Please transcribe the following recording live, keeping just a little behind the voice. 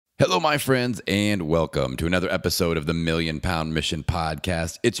Hello, my friends, and welcome to another episode of the Million Pound Mission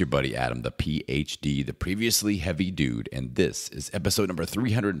Podcast. It's your buddy Adam, the PhD, the previously heavy dude, and this is episode number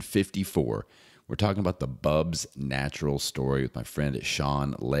 354. We're talking about the BUBS Naturals story with my friend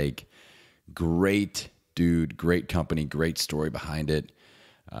Sean Lake. Great dude, great company, great story behind it.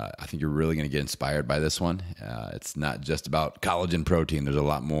 I think you're really going to get inspired by this one. It's not just about collagen protein. There's a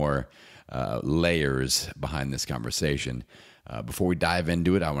lot more layers behind this conversation. Before we dive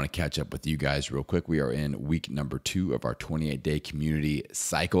into it, I want to catch up with you guys real quick. We are in week number 2 of our 28-day community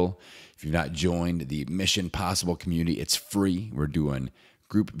cycle. If you've not joined the Mission Possible community, it's free. We're doing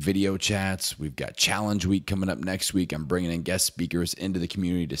group video chats. We've got challenge week coming up next week. I'm bringing in guest speakers into the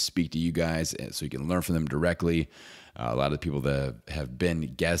community to speak to you guys so you can learn from them directly. A lot of the people that have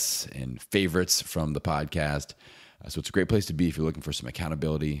been guests and favorites from the podcast. So it's a great place to be if you're looking for some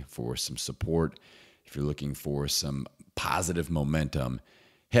accountability, for some support, if you're looking for some positive momentum.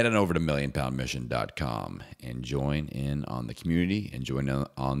 Head on over to millionpoundmission.com and join in on the community and join in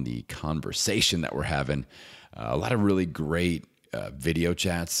on the conversation that we're having. A lot of really great video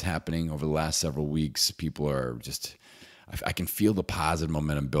chats happening over the last several weeks. People are just, I can feel the positive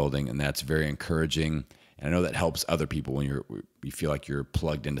momentum building, and that's very encouraging. And I know that helps other people when you feel like you're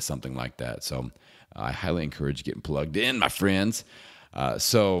plugged into something like that. So I highly encourage getting plugged in, my friends.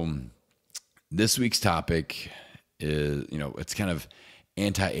 So this week's topic is, it's kind of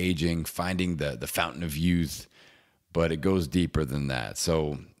anti-aging, finding the fountain of youth, but it goes deeper than that.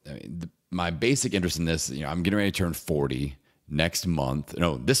 So my basic interest in this, I'm getting ready to turn 40 next month.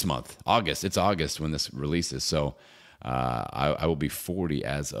 No, this month, August. It's August when this releases. So I will be 40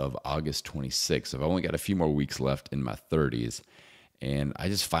 as of August 26th. So I've only got a few more weeks left in my 30s. And I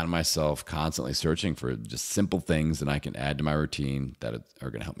just find myself constantly searching for just simple things that I can add to my routine that are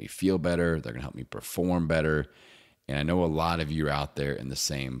going to help me feel better. They're going to help me perform better. And I know a lot of you are out there in the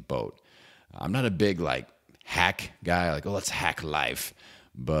same boat. I'm not a big hack guy, let's hack life.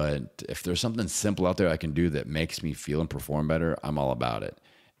 But if there's something simple out there I can do that makes me feel and perform better, I'm all about it.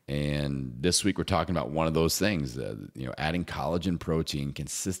 And this week we're talking about one of those things, adding collagen protein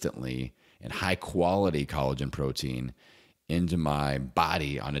consistently and high quality collagen protein into my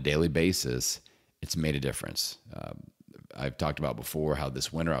body on a daily basis. It's made a difference. I've talked about before how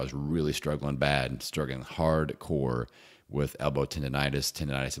this winter I was really struggling hardcore with elbow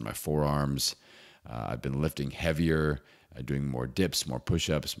tendonitis in my forearms. I've been lifting heavier, doing more dips, more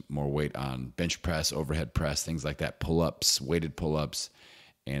push-ups, more weight on bench press, overhead press, things like that, pull-ups, weighted pull-ups.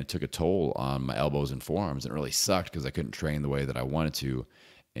 And it took a toll on my elbows and forearms. It really sucked because I couldn't train the way that I wanted to.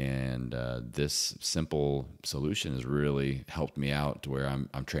 And this simple solution has really helped me out to where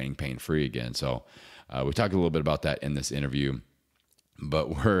I'm training pain-free again. So we talked a little bit about that in this interview. But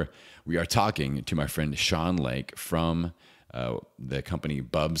we are talking to my friend Sean Lake from the company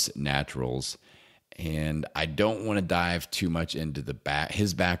BUBS Naturals. And I don't want to dive too much into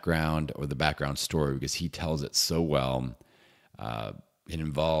his background or the background story because he tells it so well. It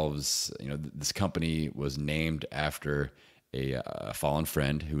involves, this company was named after a fallen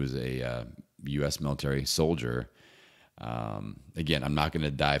friend who was a U.S. military soldier. Again, I'm not going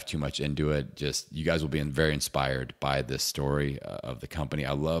to dive too much into it. Just you guys will be very inspired by this story of the company.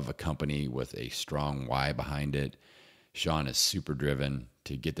 I love a company with a strong why behind it. Sean is super driven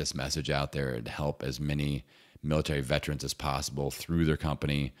to get this message out there and help as many military veterans as possible through their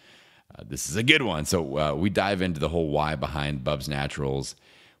company. This is a good one. So we dive into the whole why behind BUBS Naturals.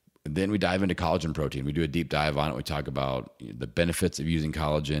 Then we dive into collagen protein. We do a deep dive on it. We talk about the benefits of using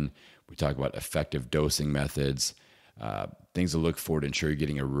collagen. We talk about effective dosing methods, things to look for to ensure you're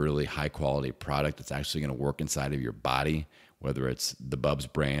getting a really high quality product that's actually going to work inside of your body, whether it's the BUBS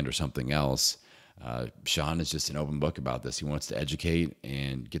brand or something else. Sean is just an open book about this. He wants to educate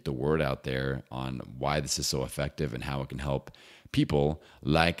and get the word out there on why this is so effective and how it can help people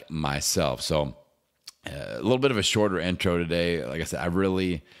like myself. So a little bit of a shorter intro today. Like I said, I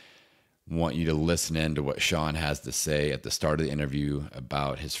really want you to listen in to what Sean has to say at the start of the interview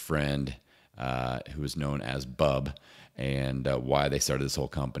about his friend who is known as Bub and why they started this whole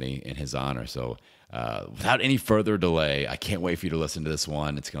company in his honor. So without any further delay, I can't wait for you to listen to this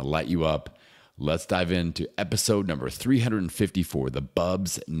one. It's going to light you up. Let's dive into episode number 354, the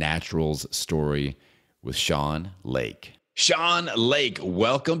BUBS Naturals story with Sean Lake. Sean Lake,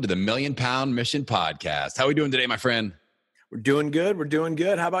 welcome to the Million Pound Mission Podcast. How are we doing today, my friend? We're doing good. We're doing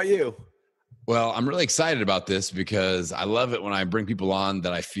good. How about you? Well, I'm really excited about this because I love it when I bring people on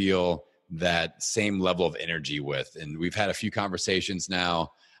that I feel that same level of energy with. And we've had a few conversations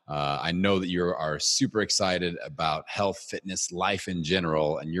now. I know that you are super excited about health, fitness, life in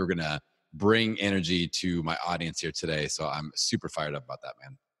general, and you're going to bring energy to my audience here today. So I'm super fired up about that,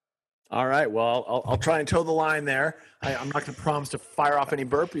 man. All right. Well, I'll try and toe the line there. I'm not going to promise to fire off any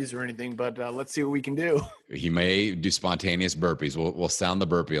burpees or anything, but let's see what we can do. He may do spontaneous burpees. We'll sound the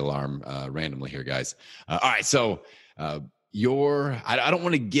burpee alarm randomly here, guys. All right. So I don't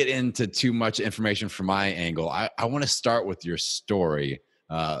want to get into too much information from my angle. I want to start with your story.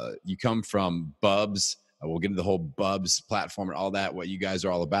 You come from BUBS. We'll get into the whole BUBS platform and all that, what you guys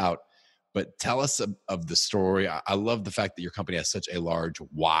are all about. But tell us of the story. I love the fact that your company has such a large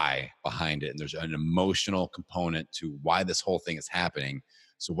why behind it. And there's an emotional component to why this whole thing is happening.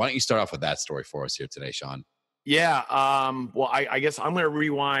 So why don't you start off with that story for us here today, Sean? Yeah. Well, I guess I'm going to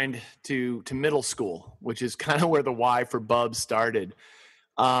rewind to middle school, which is kind of where the why for BUBS started.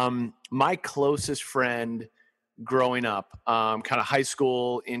 My closest friend growing up, kind of high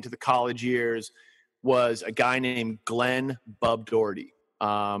school into the college years, was a guy named Glenn Bub Doherty.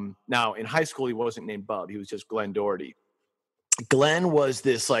 Now, in high school, he wasn't named Bub. He was just Glenn Doherty. Glenn was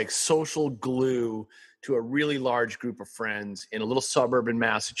this like social glue to a really large group of friends in a little suburb in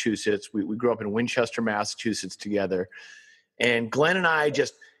Massachusetts. We grew up in Winchester, Massachusetts together. And Glenn and I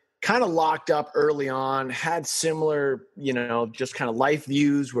just kind of locked up early on, had similar, just kind of life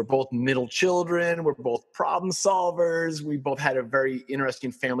views. We're both middle children. We're both problem solvers. We both had a very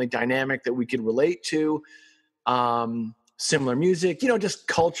interesting family dynamic that we could relate to. Similar music, just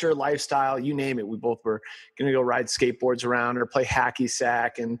culture, lifestyle, you name it. We both were going to go ride skateboards around or play hacky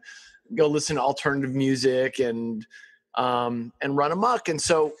sack and go listen to alternative music and run amok. And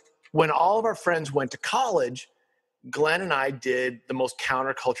so when all of our friends went to college, Glenn and I did the most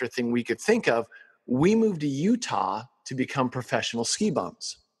counterculture thing we could think of. We moved to Utah to become professional ski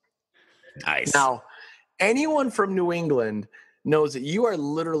bums. Nice. Now, anyone from New England knows that you are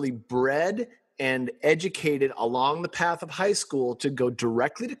literally bred and educated along the path of high school to go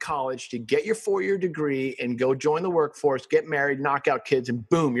directly to college to get your 4-year degree and go join the workforce, get married, knock out kids, and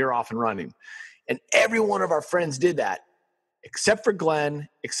boom, you're off and running. And every one of our friends did that, except for Glenn,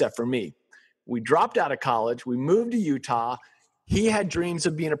 except for me. We dropped out of college. We moved to Utah. He had dreams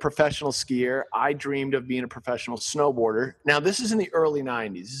of being a professional skier. I dreamed of being a professional snowboarder. Now, this is in the early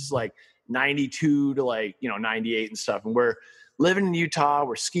 90s. This is like 92 to 98 and stuff. And we're living in Utah.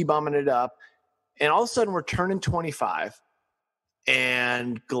 We're ski bumming it up. And all of a sudden, we're turning 25.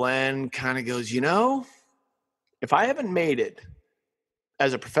 And Glenn kind of goes, if I haven't made it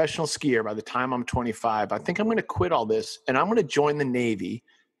as a professional skier by the time I'm 25, I think I'm going to quit all this and I'm going to join the Navy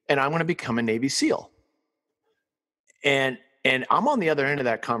and I'm going to become a Navy SEAL. And I'm on the other end of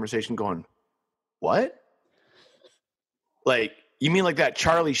that conversation going, what? Like, you mean like that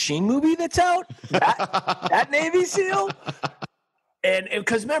Charlie Sheen movie that's out? That Navy SEAL? And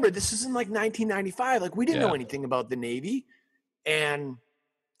because remember, this is in like 1995. Like we didn't know anything about the Navy. And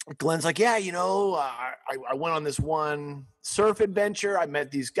Glenn's like, I went on this one surf adventure. I met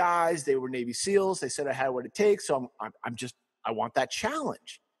these guys. They were Navy SEALs. They said I had what it takes. So I want that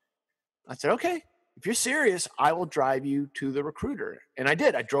challenge. I said, okay, if you're serious, I will drive you to the recruiter. And I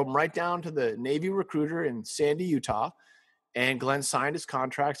did. I drove him right down to the Navy recruiter in Sandy, Utah. And Glenn signed his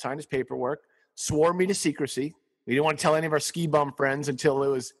contract, signed his paperwork, swore me to secrecy. We didn't want to tell any of our ski bum friends until it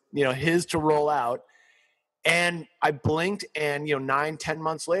was, his to roll out. And I blinked and, 9-10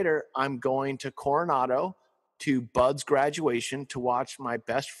 months later, I'm going to Coronado to Bud's graduation to watch my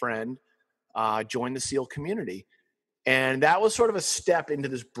best friend join the SEAL community. And that was sort of a step into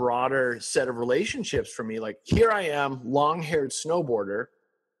this broader set of relationships for me. Like here I am, long-haired snowboarder.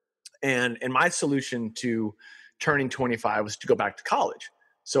 And my solution to turning 25 was to go back to college.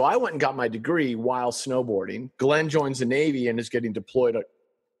 So I went and got my degree while snowboarding. Glenn joins the Navy and is getting deployed,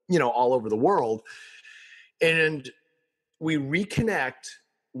 all over the world. And we reconnect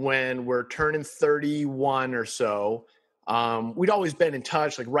when we're turning 31 or so. We'd always been in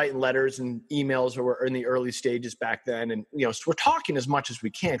touch, like writing letters and emails or in the early stages back then. And, so we're talking as much as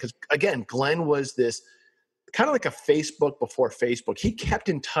we can. Because again, Glenn was this kind of like a Facebook before Facebook. He kept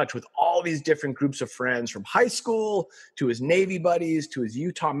in touch with all these different groups of friends from high school to his Navy buddies, to his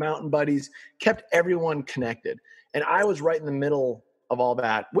Utah mountain buddies, kept everyone connected. And I was right in the middle of all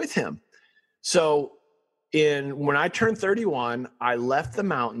that with him. So when I turned 31, I left the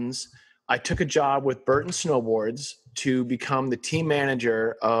mountains. I took a job with Burton Snowboards to become the team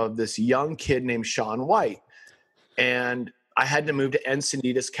manager of this young kid named Sean White. And I had to move to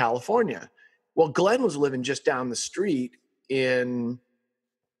Encinitas, California. Well, Glenn was living just down the street in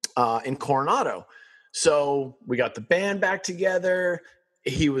Coronado. So we got the band back together.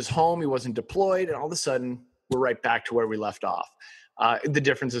 He was home. He wasn't deployed. And all of a sudden, we're right back to where we left off. The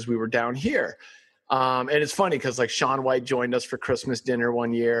difference is we were down here. And it's funny because like Sean White joined us for Christmas dinner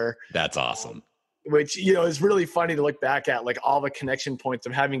one year. That's awesome. which, is really funny to look back at, like all the connection points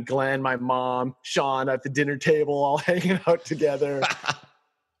of having Glenn, my mom, Sean at the dinner table, all hanging out together.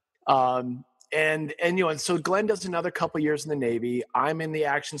 And so Glenn does another couple years in the Navy. I'm in the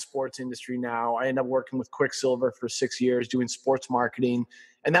action sports industry now. I end up working with Quicksilver for 6 years doing sports marketing.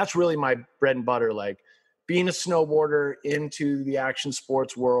 And that's really my bread and butter, like being a snowboarder into the action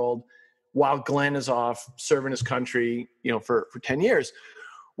sports world while Glenn is off serving his country, for 10 years.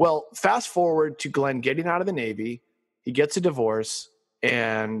 Well, fast forward to Glenn getting out of the Navy. He gets a divorce,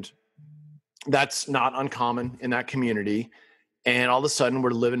 and that's not uncommon in that community. And all of a sudden, we're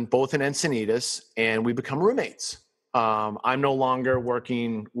living both in Encinitas, and we become roommates. I'm no longer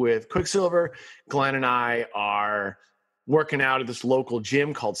working with Quicksilver. Glenn and I are working out at this local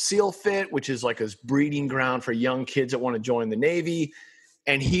gym called Seal Fit, which is like this breeding ground for young kids that want to join the Navy.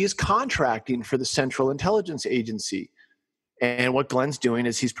 And he's contracting for the Central Intelligence Agency. And what Glenn's doing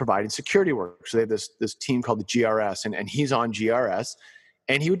is he's providing security work. So they have this team called the GRS, and he's on GRS.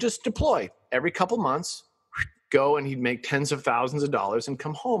 And he would just deploy every couple months, go, and he'd make tens of thousands of dollars and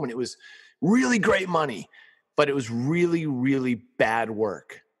come home. And it was really great money, but it was really, really bad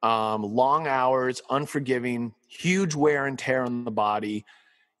work. Long hours, unforgiving, huge wear and tear on the body.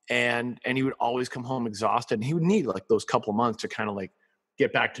 And he would always come home exhausted. And he would need like those couple of months to kind of like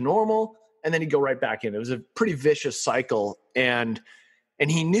get back to normal. And then he'd go right back in. It was a pretty vicious cycle. And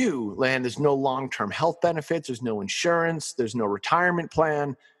he knew, there's no long-term health benefits. There's no insurance. There's no retirement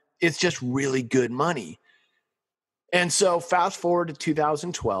plan. It's just really good money. And so fast forward to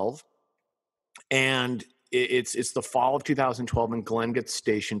 2012, and it's the fall of 2012, and Glenn gets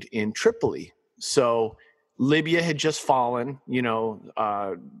stationed in Tripoli. So Libya had just fallen.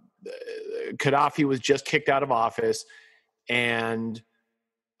 Gaddafi was just kicked out of office, and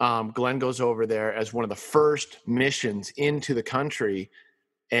Glenn goes over there as one of the first missions into the country.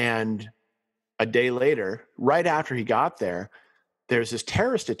 And a day later, right after he got there, there's this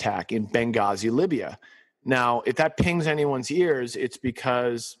terrorist attack in Benghazi, Libya. Now, if that pings anyone's ears, it's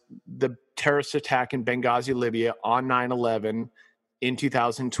because the terrorist attack in Benghazi, Libya on 9/11 in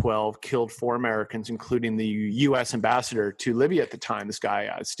 2012 killed 4 Americans, including the U.S. ambassador to Libya at the time, this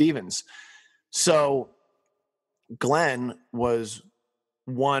guy, Stevens. So Glenn was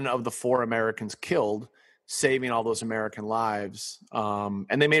one of the 4 Americans killed, saving all those American lives.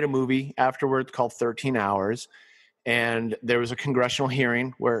 And they made a movie afterwards called 13 Hours. And there was a congressional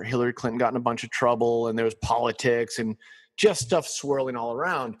hearing where Hillary Clinton got in a bunch of trouble, and there was politics and just stuff swirling all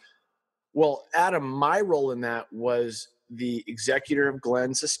around. Well, Adam, my role in that was the executor of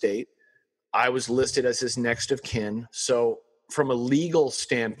Glenn's estate. I was listed as his next of kin. So from a legal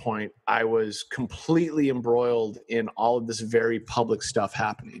standpoint, I was completely embroiled in all of this very public stuff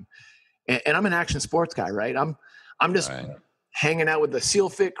happening. And I'm an action sports guy, right? I'm just hanging out with the SEAL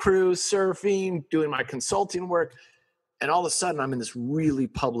Fit crew, surfing, doing my consulting work. And all of a sudden, I'm in this really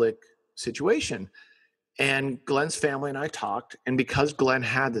public situation. And Glenn's family and I talked. And because Glenn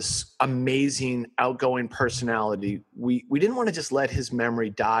had this amazing, outgoing personality, we didn't want to just let his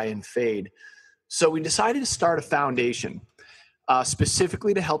memory die and fade. So we decided to start a foundation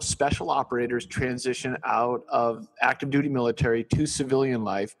specifically to help special operators transition out of active duty military to civilian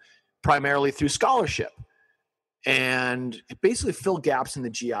life, primarily through scholarship, and basically fill gaps in the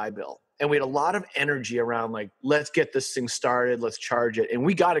GI Bill. And we had a lot of energy around like, let's get this thing started, let's charge it. And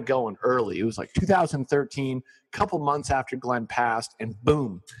we got it going early. It was like 2013, a couple months after Glenn passed, and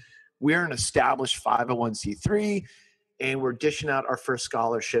boom, we're an established 501c3, and we're dishing out our first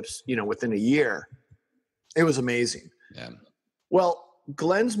scholarships, within a year. It was amazing. Yeah. Well,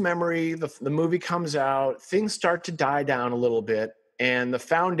 Glenn's memory, the movie comes out, things start to die down a little bit, and the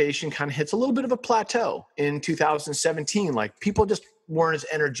foundation kind of hits a little bit of a plateau in 2017. Like, people just weren't as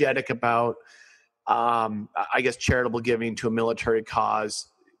energetic about, charitable giving to a military cause.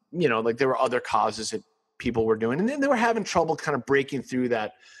 Like there were other causes that people were doing, and then they were having trouble kind of breaking through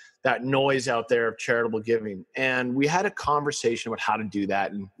that noise out there of charitable giving. And we had a conversation about how to do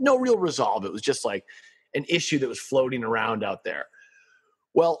that, and no real resolve. It was just like an issue that was floating around out there.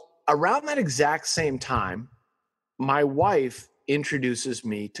 Well, around that exact same time, my wife introduces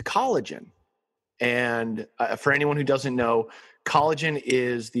me to collagen. And for anyone who doesn't know, collagen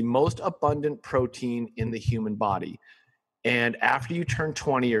is the most abundant protein in the human body. And after you turn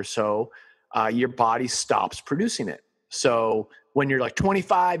 20 or so, your body stops producing it. So when you're like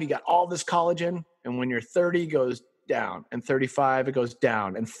 25, you got all this collagen. And when you're 30, it goes down. And 35, it goes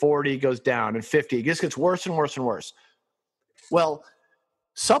down. And 40 goes down. And 50, it just gets worse and worse and worse. Well,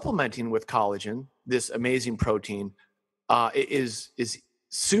 supplementing with collagen, this amazing protein, is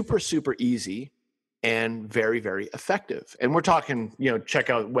super, super easy. and very, very effective. And we're talking, check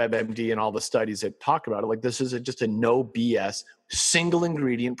out WebMD and all the studies that talk about it. Like, this is just a no BS single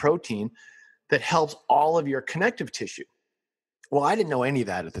ingredient protein that helps all of your connective tissue. Well, I didn't know any of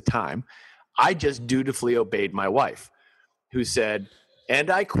that at the time. I just dutifully obeyed my wife, who said, and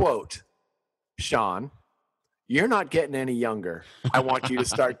I quote, Sean, you're not getting any younger. I want you to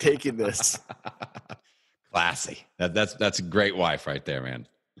start taking this. Classy. That's a great wife right there, man.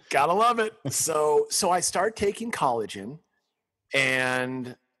 Gotta love it. So I start taking collagen,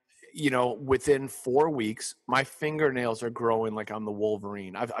 and within 4 weeks, my fingernails are growing like I'm the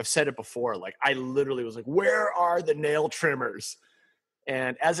Wolverine. I've said it before. Like, I literally was like, where are the nail trimmers?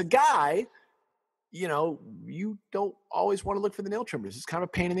 And as a guy, you don't always want to look for the nail trimmers. It's kind of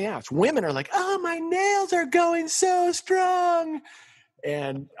a pain in the ass. Women are like, oh, my nails are going so strong.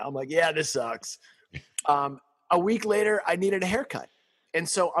 And I'm like, yeah, this sucks. A week later, I needed a haircut. And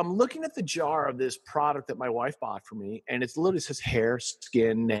so I'm looking at the jar of this product that my wife bought for me, and it literally says hair,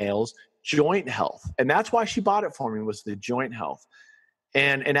 skin, nails, joint health. And that's why she bought it for me, was the joint health.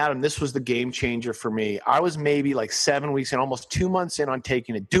 And Adam, this was the game changer for me. I was maybe like 7 weeks and almost 2 months in on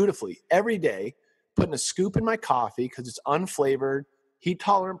taking it dutifully every day, putting a scoop in my coffee because it's unflavored,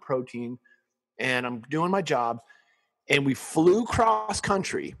 heat-tolerant protein, and I'm doing my job. And we flew cross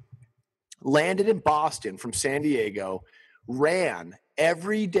country, landed in Boston from San Diego, ran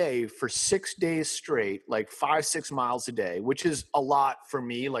every day for 6 days straight, like 5-6 miles a day, which is a lot for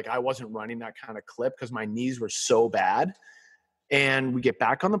me. Like, I wasn't running that kind of clip because my knees were so bad. And we get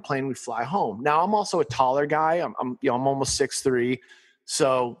back on the plane, we fly home. Now, I'm also a taller guy. I'm almost 6'3".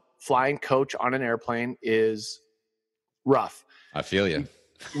 So flying coach on an airplane is rough. I feel you.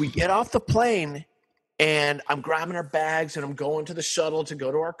 We get off the plane, and I'm grabbing our bags, and I'm going to the shuttle to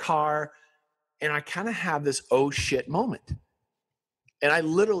go to our car. And I kind of have this oh shit moment. And I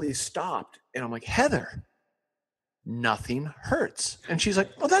literally stopped, and I'm like, Heather, nothing hurts. And she's like,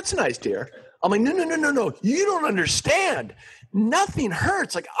 well, that's nice, dear. I'm like, no. You don't understand. Nothing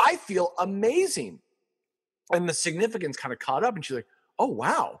hurts. Like, I feel amazing. And the significance kind of caught up, and she's like, oh,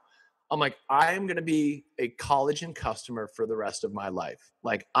 wow. I'm like, I am going to be a collagen customer for the rest of my life.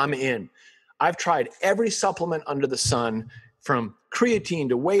 Like, I'm in. I've tried every supplement under the sun, from creatine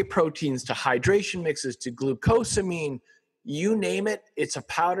to whey proteins to hydration mixes to glucosamine, you name it. It's a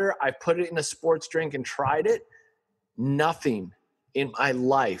powder. I put it in a sports drink and tried it. Nothing in my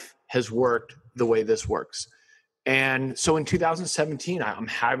life has worked the way this works. And so in 2017, I'm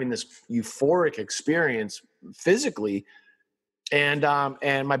having this euphoric experience physically. And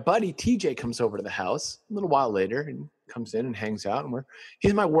my buddy TJ comes over to the house a little while later and comes in and hangs out. And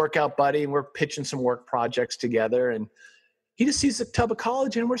he's my workout buddy, and we're pitching some work projects together. And he just sees a tub of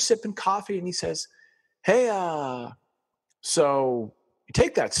collagen, and we're sipping coffee, and he says, hey, so you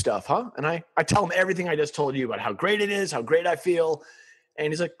take that stuff, huh? And I tell him everything I just told you about how great it is, how great I feel. And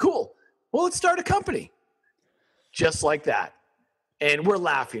he's like, cool. Well, let's start a company. Just like that. And we're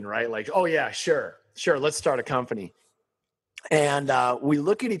laughing, right? Like, oh yeah, sure. Let's start a company. And we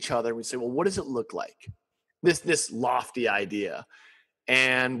look at each other and we say, well, what does it look like? This lofty idea.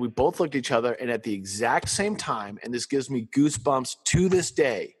 And we both looked at each other, and at the exact same time, and this gives me goosebumps to this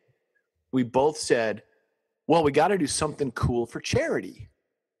day, we both said, well, we got to do something cool for charity.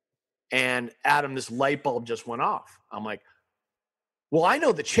 And Adam, this light bulb just went off. I'm like, well, I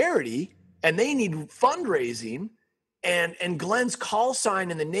know the charity, and they need fundraising, and Glenn's call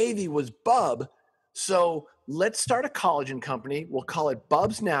sign in the Navy was Bub. So let's start a collagen company. We'll call it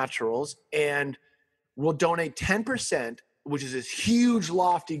BUBS Naturals, and we'll donate 10%, which is this huge,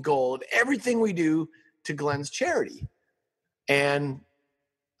 lofty goal of everything we do, to Glenn's charity. And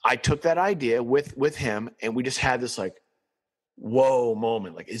I took that idea with him, and we just had this like, whoa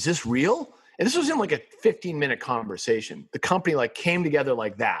moment. Like, is this real? And this was in like a 15-minute conversation. The company like came together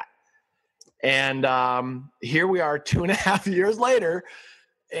like that. And here we are 2.5 years later,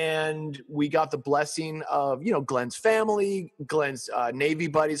 and we got the blessing of, Glenn's family, Glenn's Navy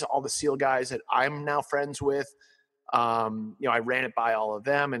buddies, all the SEAL guys that I'm now friends with. I ran it by all of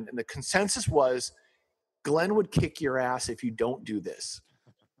them, and the consensus was Glenn would kick your ass if you don't do this.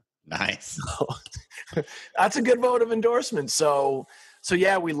 Nice. So, that's a good vote of endorsement. So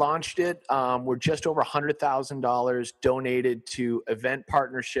yeah, we launched it. We're just over $100,000 donated to event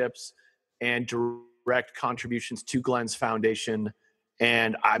partnerships and direct contributions to Glenn's foundation.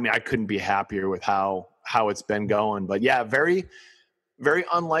 And I mean, I couldn't be happier with how it's been going. But yeah, very, very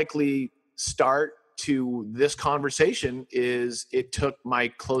unlikely start to this conversation is it took my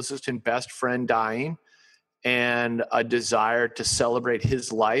closest and best friend dying and a desire to celebrate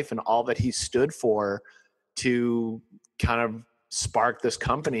his life and all that he stood for to kind of sparked this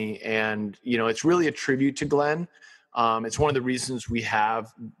company. And, it's really a tribute to Glenn. It's one of the reasons we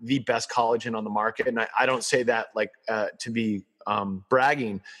have the best collagen on the market. And I don't say that like to be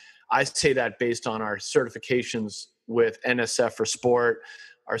bragging. I say that based on our certifications with NSF for sport,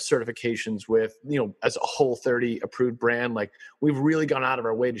 our certifications with, as a Whole30 approved brand. Like, we've really gone out of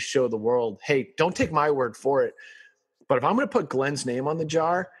our way to show the world, hey, don't take my word for it. But if I'm going to put Glenn's name on the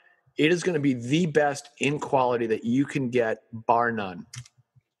jar, it is going to be the best in quality that you can get, bar none.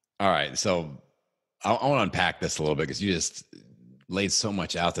 All right. So I want to unpack this a little bit because you just laid so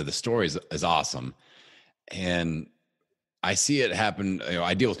much out there. The story is awesome. And I see it happen.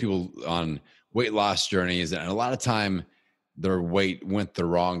 I deal with people on weight loss journeys, and a lot of time their weight went the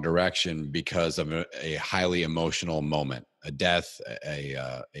wrong direction because of a highly emotional moment, a death,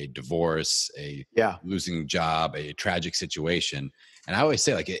 a divorce, losing job, a tragic situation. And I always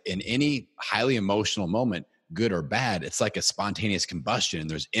say, like, in any highly emotional moment, good or bad, it's like a spontaneous combustion, and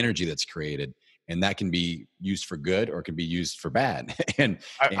there's energy that's created, and that can be used for good or it can be used for bad. and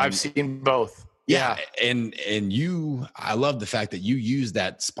I've seen both. Yeah. And I love the fact that you use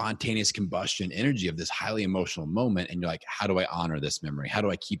that spontaneous combustion energy of this highly emotional moment. And you're like, how do I honor this memory? How do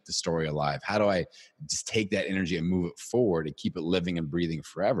I keep the story alive? How do I just take that energy and move it forward and keep it living and breathing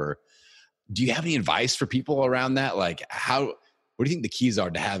forever? Do you have any advice for people around that? Like, what do you think the keys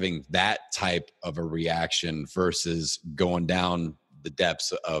are to having that type of a reaction versus going down the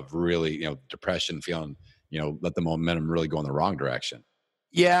depths of really, depression, feeling, let the momentum really go in the wrong direction?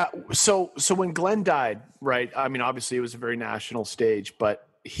 Yeah. So when Glenn died, right? I mean, obviously it was a very national stage, but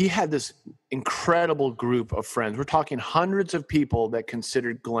he had this incredible group of friends. We're talking hundreds of people that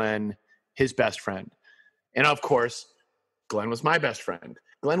considered Glenn his best friend. And of course, Glenn was my best friend.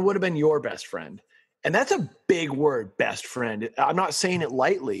 Glenn would have been your best friend. And that's a big word, best friend. I'm not saying it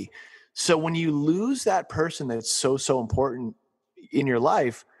lightly. So when you lose that person that's so important in your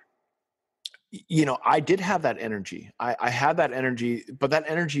life, I did have that energy. I had that energy, but that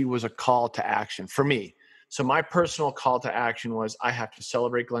energy was a call to action for me. So my personal call to action was, I have to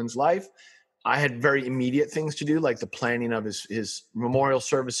celebrate Glenn's life. I had very immediate things to do, like the planning of his memorial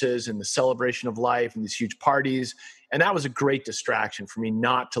services and the celebration of life and these huge parties. And that was a great distraction for me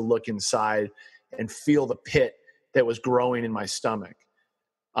not to look inside and feel the pit that was growing in my stomach.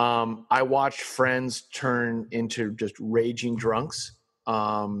 I watched friends turn into just raging drunks.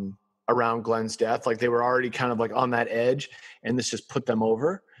 Around Glenn's death. Like, they were already kind of like on that edge, and this just put them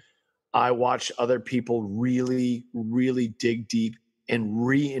over. I watched other people really, really dig deep and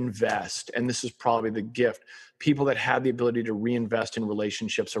reinvest. And this is probably the gift. People that had the ability to reinvest in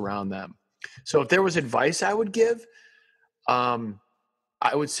relationships around them. So if there was advice I would give,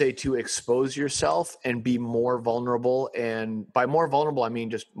 I would say to expose yourself and be more vulnerable. And by more vulnerable, I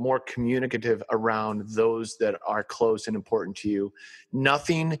mean just more communicative around those that are close and important to you.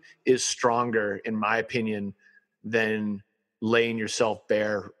 Nothing is stronger, in my opinion, than laying yourself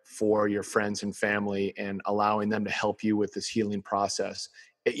bare for your friends and family and allowing them to help you with this healing process,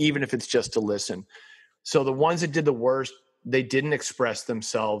 even if it's just to listen. So the ones that did the worst, they didn't express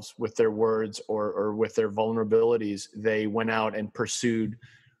themselves with their words or with their vulnerabilities. They went out and pursued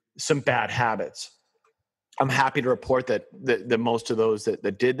some bad habits. I'm happy to report that most of those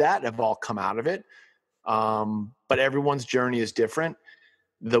that did that have all come out of it. But everyone's journey is different.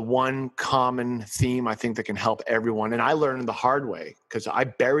 The one common theme I think that can help everyone, and I learned the hard way because I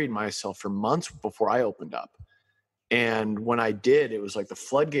buried myself for months before I opened up. And when I did, it was like the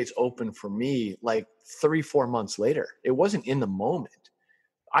floodgates opened for me like 3-4 months later. It wasn't in the moment.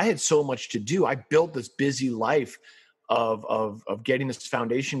 I had so much to do. I built this busy life of getting this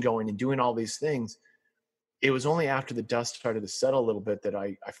foundation going and doing all these things. It was only after the dust started to settle a little bit that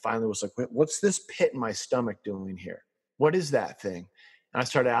I finally was like, what's this pit in my stomach doing here? What is that thing? And I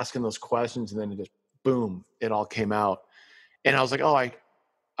started asking those questions, and then it just, boom, it all came out. And I was like, oh,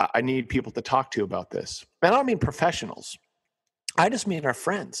 I need people to talk to about this. And I don't mean professionals. I just mean our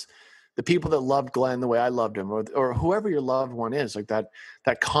friends, the people that loved Glenn the way I loved him, or whoever your loved one is, like that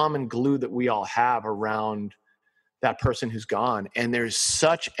common glue that we all have around that person who's gone. And there's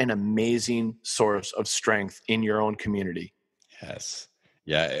such an amazing source of strength in your own community. Yes.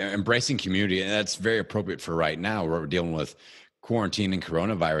 Yeah. Embracing community. And that's very appropriate for right now, where we're dealing with quarantine and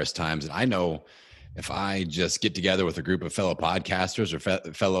coronavirus times. And I know if I just get together with a group of fellow podcasters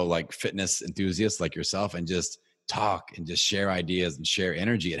or fellow like fitness enthusiasts like yourself and just talk and just share ideas and share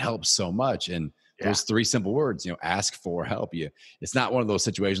energy, it helps so much. And those 3 simple words, ask for help. It's not one of those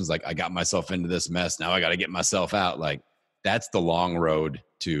situations like, I got myself into this mess, now I got to get myself out. Like, that's the long road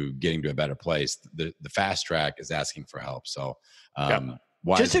to getting to a better place. The fast track is asking for help. So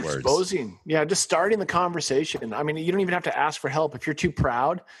wise just words. exposing. Yeah. Just starting the conversation. I mean, you don't even have to ask for help. If you're too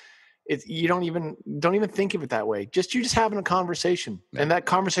proud, you don't even think of it that way. You're just having a conversation. Yeah. And that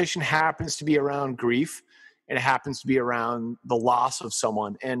conversation happens to be around grief, and it happens to be around the loss of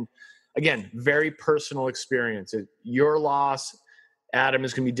someone. And again, very personal experience. Your loss, Adam,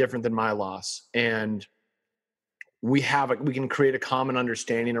 is going to be different than my loss. And we can create a common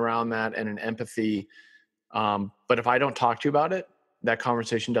understanding around that and an empathy. But if I don't talk to you about it, that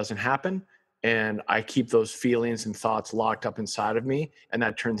conversation doesn't happen. And I keep those feelings and thoughts locked up inside of me, and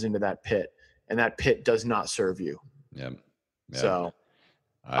that turns into that pit. And that pit does not serve you. Yeah. So,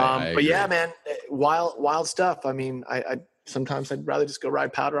 I but agree. yeah, man, wild stuff. I mean, I sometimes I'd rather just go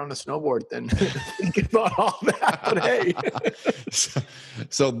ride powder on a snowboard than think about all that. But hey.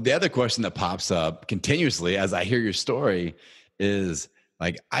 So the other question that pops up continuously as I hear your story is,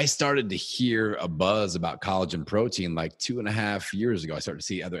 like, I started to hear a buzz about collagen protein like 2.5 years ago. I started to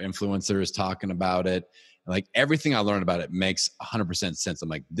see other influencers talking about it. And like everything I learned about it makes 100% sense. I'm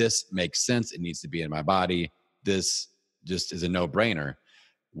like, this makes sense. It needs to be in my body. This just is a no-brainer.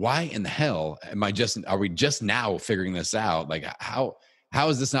 Why in the hell are we just now figuring this out? Like, how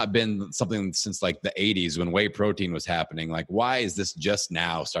has this not been something since like the 80s when whey protein was happening? Like, why is this just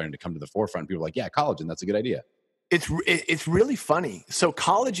now starting to come to the forefront? People are like, yeah, collagen, that's a good idea. It's really funny. So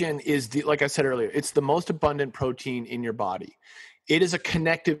collagen is like I said earlier, it's the most abundant protein in your body. It is a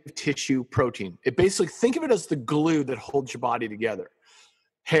connective tissue protein. It basically, think of it as the glue that holds your body together.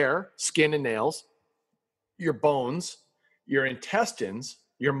 Hair, skin and nails, your bones, your intestines,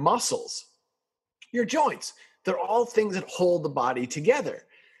 your muscles, your joints. They're all things that hold the body together.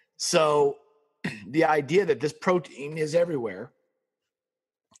 So the idea that this protein is everywhere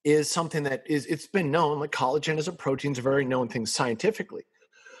is something that it's been known. Like collagen as a protein is a very known thing scientifically.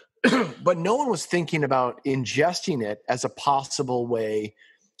 But no one was thinking about ingesting it as a possible way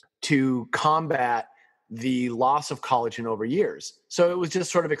to combat the loss of collagen over years. So it was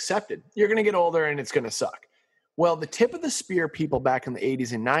just sort of accepted. You're going to get older and it's going to suck. Well, the tip of the spear people back in the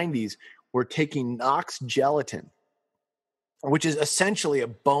 80s and 90s were taking Knox gelatin, which is essentially a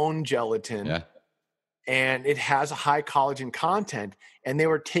bone gelatin. Yeah. And it has a high collagen content. And they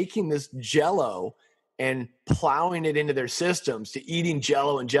were taking this Jell-O and plowing it into their systems, to eating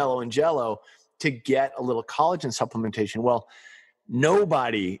Jell-O and Jell-O and Jell-O to get a little collagen supplementation. Well,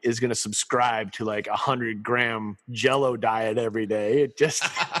 nobody is going to subscribe to like 100-gram Jell-O diet every day. It just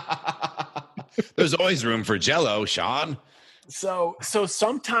there's always room for Jell-O, Sean. So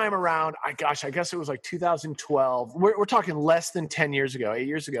sometime around, I guess it was like 2012. We're talking less than 10 years ago, 8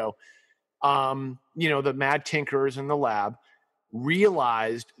 years ago. The mad tinkerers in the lab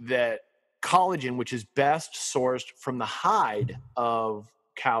realized that collagen, which is best sourced from the hide of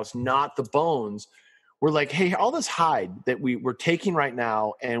cows, not the bones, we're like, hey, all this hide that we're taking right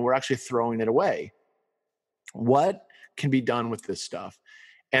now and we're actually throwing it away. What can be done with this stuff?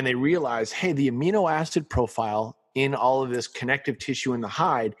 And they realized, hey, the amino acid profile in all of this connective tissue in the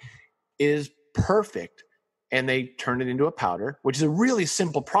hide is perfect. And they turned it into a powder, which is a really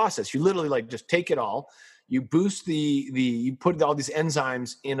simple process. You literally like just take it all, you boost you put all these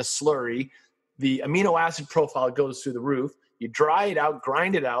enzymes in a slurry, the amino acid profile goes through the roof, you dry it out,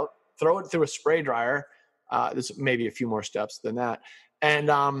 grind it out, throw it through a spray dryer. There's maybe a few more steps than that. And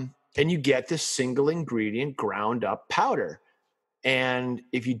you get this single ingredient ground up powder. And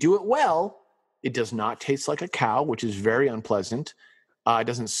if you do it well, it does not taste like a cow, which is very unpleasant. It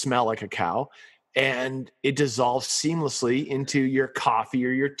doesn't smell like a cow. And it dissolves seamlessly into your coffee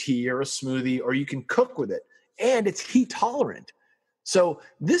or your tea or a smoothie, or you can cook with it. And it's heat tolerant. So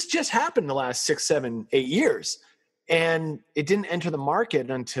this just happened in the last 6, 7, 8 years. And it didn't enter the market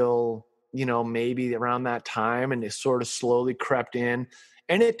until, maybe around that time. And it sort of slowly crept in.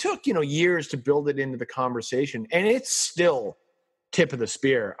 And it took, years to build it into the conversation. And it's still tip of the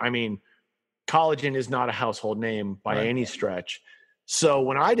spear. I mean, collagen is not a household name by any stretch. So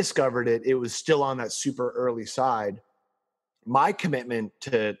when I discovered it, it was still on that super early side. My commitment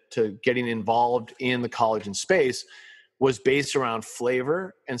to getting involved in the collagen space was based around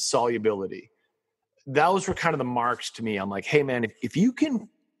flavor and solubility. Those were kind of the marks to me. I'm like, hey man, if you can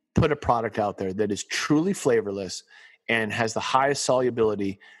put a product out there that is truly flavorless and has the highest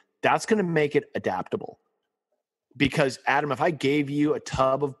solubility, that's going to make it adaptable. Because Adam, if I gave you a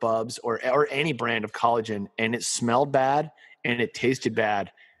tub of BUBS or any brand of collagen and it smelled bad and it tasted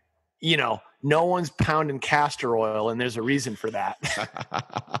bad, no one's pounding castor oil, and there's a reason for that.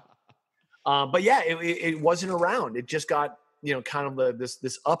 But yeah, it wasn't around. It just got, kind of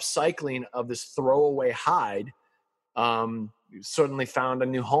this upcycling of this throwaway hide suddenly found a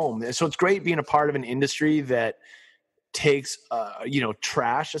new home. And so it's great being a part of an industry that takes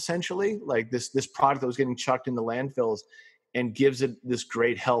trash, essentially, like this product that was getting chucked into landfills, and gives it this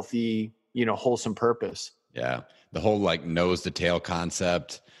great, healthy, wholesome purpose. Yeah. The whole like nose to tail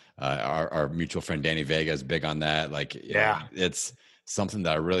concept. Our mutual friend Danny Vega is big on that. Like, it's something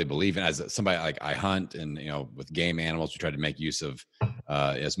that I really believe in. As somebody, like, I hunt, and with game animals, we try to make use of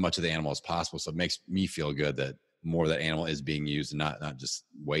as much of the animal as possible. So it makes me feel good that more of that animal is being used and not just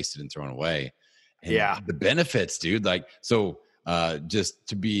wasted and thrown away. And the benefits, dude, like, so just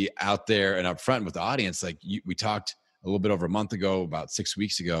to be out there and upfront with the audience, like we talked a little bit over a month ago, about 6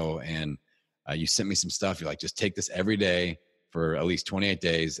 weeks ago, and you sent me some stuff. You're like, just take this every day for at least 28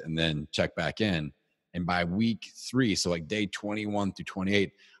 days and then check back in. And by week 3, so like day 21 through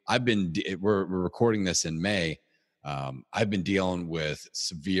 28, we're recording this in May. I've been dealing with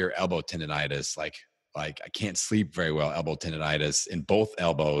severe elbow tendonitis. Like I can't sleep very well, elbow tendonitis in both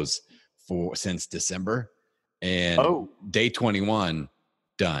elbows since December. And day 21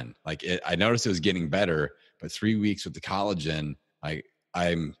 done. Like I noticed it was getting better, but 3 weeks with the collagen,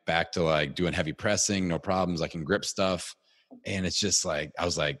 I'm back to like doing heavy pressing, no problems. I can grip stuff. And it's just like, I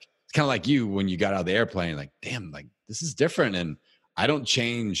was like, it's kind of like you when you got out of the airplane, like, damn, like this is different. And I don't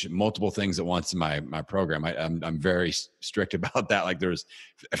change multiple things at once in my program. I'm very strict about that. Like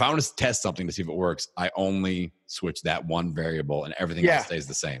if I want to test something to see if it works, I only switch that one variable and everything else stays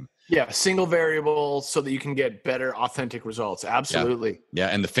the same. Yeah. Single variable so that you can get better, authentic results. Absolutely. Yeah.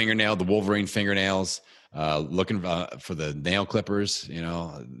 And the Wolverine fingernails, looking for the nail clippers,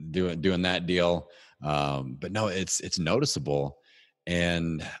 doing that deal. But no, it's noticeable.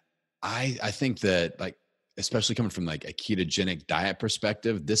 And I think that, like, especially coming from like a ketogenic diet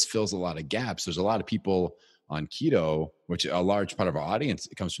perspective, this fills a lot of gaps. There's a lot of people on keto, which a large part of our audience,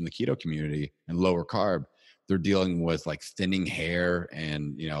 it comes from the keto community, and lower carb. They're dealing with like thinning hair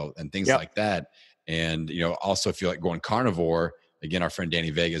and, and things like that. And, also if you're like going carnivore, again, our friend Danny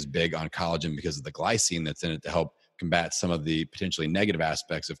Vega is big on collagen because of the glycine that's in it to help combat some of the potentially negative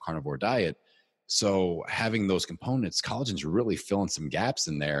aspects of carnivore diet. So having those components, collagen's really filling some gaps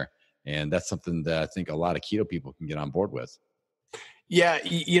in there. And that's something that I think a lot of keto people can get on board with. Yeah.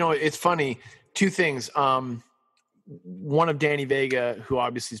 It's funny. 2 things. One of Danny Vega, who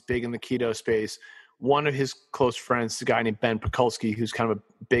obviously is big in the keto space, one of his close friends, a guy named Ben Pekulski, who's kind of a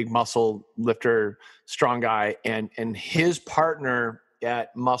big muscle lifter, strong guy. And his partner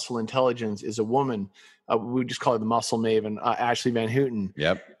at Muscle Intelligence is a woman. We just call her the Muscle Maven, Ashley Van Houten.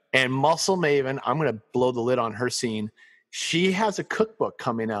 Yep. And Muscle Maven, I'm going to blow the lid on her scene. She has a cookbook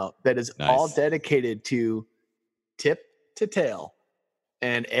coming out that is all dedicated to tip to tail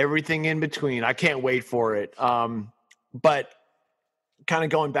and everything in between. I can't wait for it. But kind of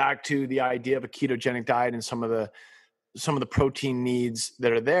going back to the idea of a ketogenic diet and some of the protein needs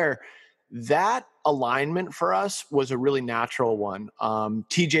that are there, that alignment for us was a really natural one.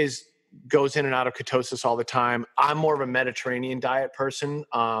 TJ's goes in and out of ketosis all the time. I'm more of a Mediterranean diet person.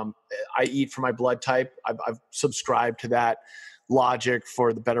 I eat for my blood type. I've subscribed to that logic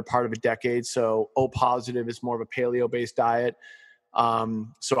for the better part of a decade. So O positive is more of a paleo-based diet.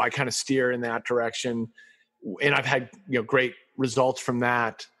 So I kind of steer in that direction, and I've had great results from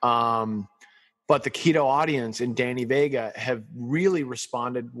that. But the keto audience and Danny Vega have really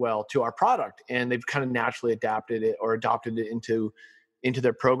responded well to our product, and they've kind of naturally adapted it or adopted it into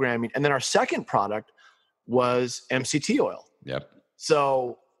their programming. And then our second product was MCT oil. Yep.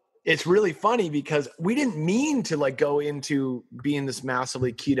 So it's really funny because we didn't mean to like go into being this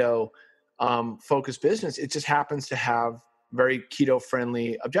massively keto focused business. It just happens to have very keto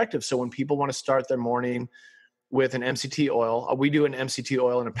friendly objectives. So when people want to start their morning with an MCT oil, we do an MCT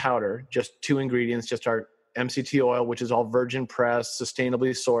oil in a powder, just 2 ingredients, just our MCT oil, which is all virgin pressed, sustainably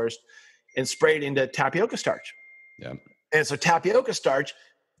sourced, and sprayed into tapioca starch. Yeah. And so tapioca starch,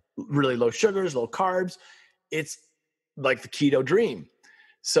 really low sugars, low carbs. It's like the keto dream.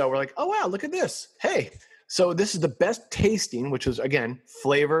 So we're like, oh, wow, look at this. Hey, so this is the best tasting, which was, again,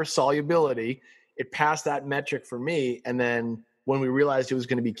 flavor, solubility. It passed that metric for me. And then when we realized it was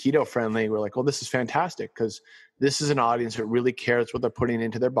going to be keto friendly, we're like, well, this is fantastic because this is an audience that really cares what they're putting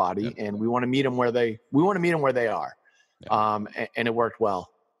into their body. And we want to meet them where they are. And it worked well.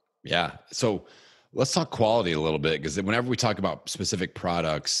 Yeah. So let's talk quality a little bit, because whenever we talk about specific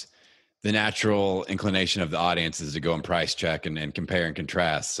products, the natural inclination of the audience is to go and price check and compare and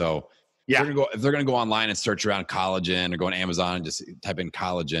contrast. So if they're going to go online and search around collagen, or go on Amazon and just type in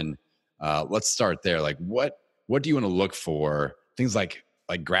collagen, let's start there. Like what do you want to look for? Things like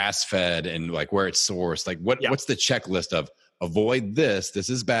grass fed and like where it's sourced. Like what's the checklist of avoid this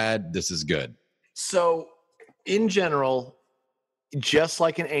is bad, this is good? So in general, just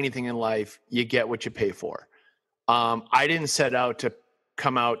like in anything in life, you get what you pay for. I didn't set out to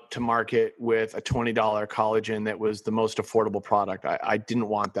come out to market with a $20 collagen that was the most affordable product. I didn't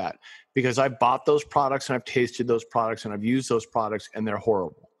want that, because I've bought those products and I've tasted those products and I've used those products, and they're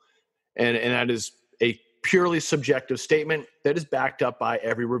horrible. And that is a purely subjective statement that is backed up by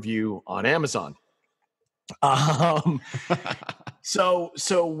every review on Amazon.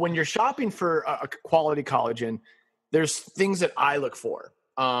 So when you're shopping for a quality collagen, there's things that I look for.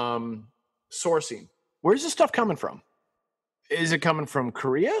 Sourcing. Where's this stuff coming from? Is it coming from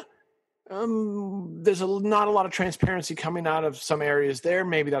Korea? There's not a lot of transparency coming out of some areas there.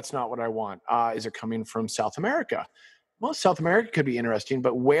 Maybe that's not what I want. Is it coming from South America? Well, South America could be interesting,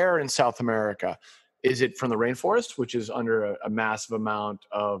 but where in South America? Is it from the rainforest, which is under a massive amount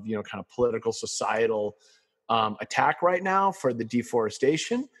of, kind of political, societal attack right now for the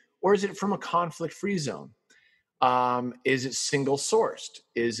deforestation? Or is it from a conflict-free zone? Is it single sourced?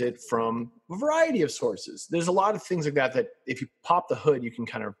 Is it from a variety of sources? There's a lot of things like that if you pop the hood,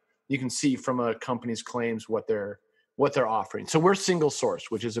 you can see from a company's claims what they're offering. So we're single sourced,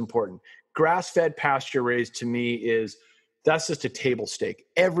 which is important. Grass-fed, pasture-raised to me that's just a table stake.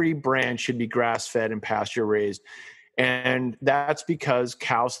 Every brand should be grass-fed and pasture-raised. And that's because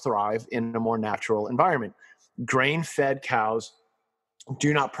cows thrive in a more natural environment. Grain-fed cows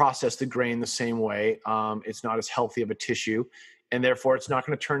do not process the grain the same way. It's not as healthy of a tissue, and therefore it's not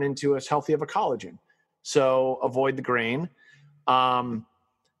going to turn into as healthy of a collagen. So avoid the grain. And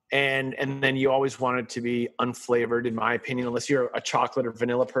then you always want it to be unflavored, in my opinion, unless you're a chocolate or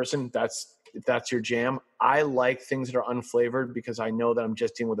vanilla person. If that's your jam. I like things that are unflavored because I know that I'm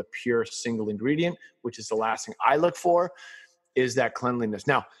just dealing with a pure single ingredient, which is the last thing I look for, is that cleanliness.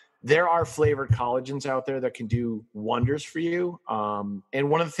 Now, there are flavored collagens out there that can do wonders for you. And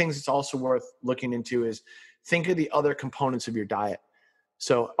one of the things that's also worth looking into is think of the other components of your diet.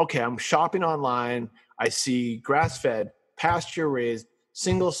 So, okay, I'm shopping online. I see grass-fed, pasture-raised,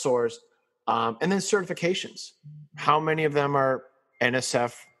 single source, and then certifications. How many of them are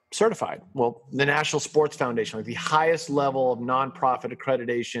NSF certified? Well, the National Sports Foundation, like the highest level of nonprofit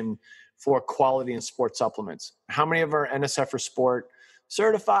accreditation for quality in sports supplements. How many of our NSF for sport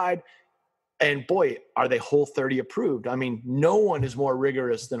certified? And boy, are they Whole30 approved? I mean, no one is more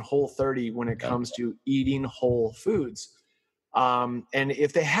rigorous than Whole30 when it comes to eating whole foods. And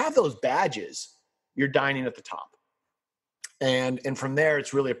if they have those badges, you're dining at the top. And from there,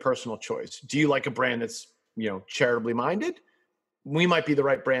 it's really a personal choice. Do you like a brand that's, charitably minded? We might be the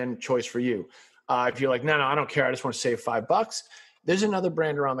right brand choice for you. If you're like, no, I don't care. I just want to save $5. There's another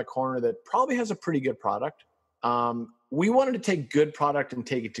brand around the corner that probably has a pretty good product. We wanted to take good product and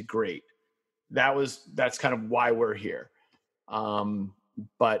take it to great. That's kind of why we're here.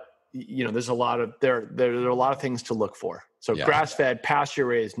 But there's a lot of there are a lot of things to look for. So grass-fed,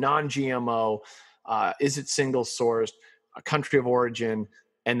 pasture-raised, non-GMO. Is it single sourced? A country of origin,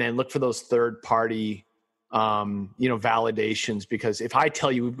 and then look for those third-party validations, because if I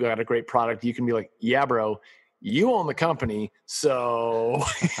tell you we've got a great product, you can be like, yeah, bro, you own the company, so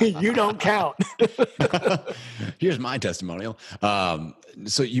you don't count. Here's my testimonial.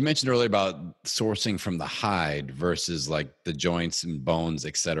 So you mentioned earlier about sourcing from the hide versus like the joints and bones,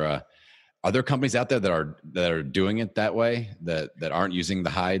 et cetera. Are there companies out there that are doing it that way, that aren't using the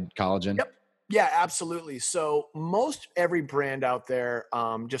hide collagen? Yep. Yeah, absolutely. So most every brand out there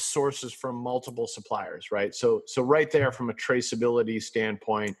just sources from multiple suppliers, right? So right there, from a traceability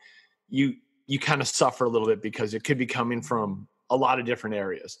standpoint, you kind of suffer a little bit because it could be coming from a lot of different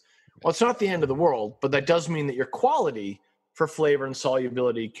areas. Well, it's not the end of the world, but that does mean that your quality for flavor and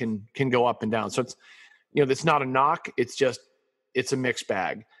solubility can go up and down. So it's, it's not a knock. It's a mixed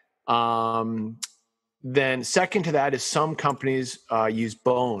bag. Then second to that is some companies use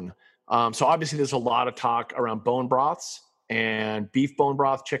bone. So obviously there's a lot of talk around bone broths and beef bone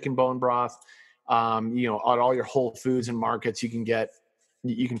broth, chicken bone broth. On all your Whole Foods and markets, you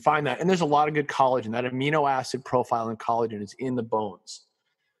can find that. And there's a lot of good collagen. That amino acid profile in collagen is in the bones.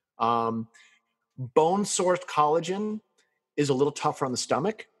 Bone sourced collagen is a little tougher on the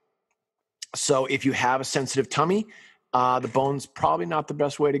stomach. So if you have a sensitive tummy, the bone's probably not the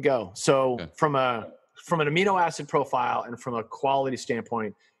best way to go. So from an amino acid profile and from a quality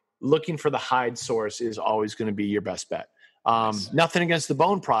standpoint, looking for the hide source is always going to be your best bet. Nice. Nothing against the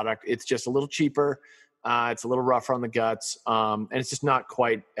bone product. It's just a little cheaper. It's a little rougher on the guts. And it's just not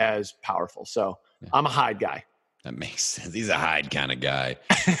quite as powerful. So I'm a hide guy. That makes sense. He's a hide kind of guy.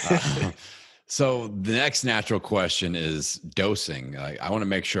 So the next natural question is dosing. I want to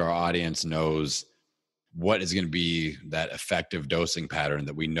make sure our audience knows what is going to be that effective dosing pattern,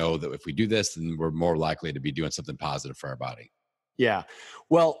 that we know that if we do this, then we're more likely to be doing something positive for our body. Yeah.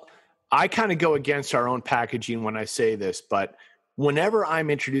 Well, I kind of go against our own packaging when I say this, but whenever I'm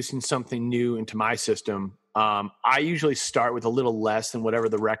introducing something new into my system, I usually start with a little less than whatever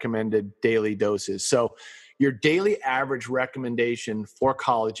the recommended daily dose is. So your daily average recommendation for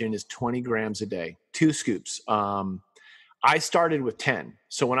collagen is 20 grams a day, 2 scoops. I started with 10.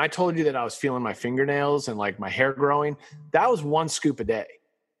 So when I told you that I was feeling my fingernails and like my hair growing, that was 1 scoop a day.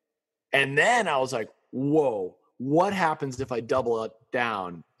 And then I was like, whoa, what happens if I double it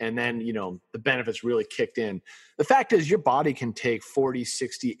down? And then, the benefits really kicked in. The fact is your body can take 40,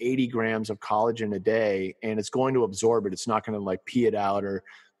 60, 80 grams of collagen a day, and it's going to absorb it. It's not going to like pee it out, or,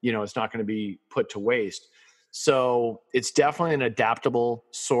 it's not going to be put to waste. So it's definitely an adaptable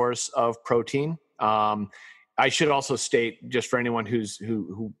source of protein. I should also state, just for anyone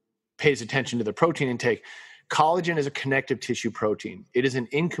who pays attention to the protein intake, collagen is a connective tissue protein. It is an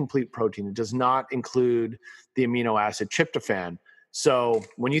incomplete protein. It does not include the amino acid tryptophan. So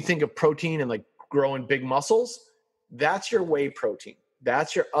when you think of protein and like growing big muscles, that's your whey protein.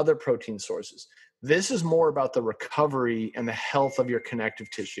 That's your other protein sources. This is more about the recovery and the health of your connective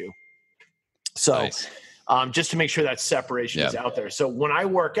tissue. So Nice. Just to make sure that separation is out there. So when I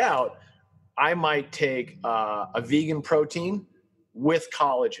work out, I might take a vegan protein with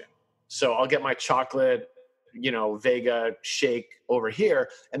collagen. So I'll get my chocolate, Vega shake over here,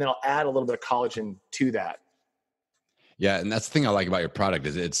 and then I'll add a little bit of collagen to that. Yeah, and that's the thing I like about your product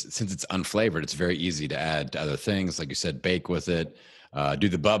is since it's unflavored, it's very easy to add to other things. Like you said, bake with it. Do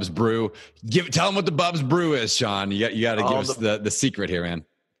the BUBS brew. Tell them what the BUBS brew is, Sean. You got to give us the secret here, man.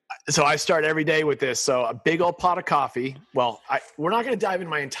 So I start every day with this. So a big old pot of coffee. Well, we're not going to dive into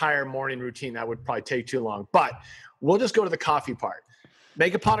my entire morning routine. That would probably take too long. But we'll just go to the coffee part.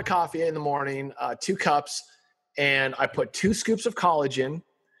 Make a pot of coffee in the morning, 2 cups, and I put 2 scoops of collagen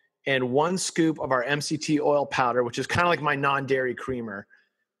and 1 scoop of our MCT oil powder, which is kind of like my non-dairy creamer.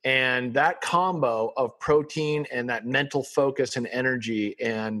 And that combo of protein and that mental focus and energy,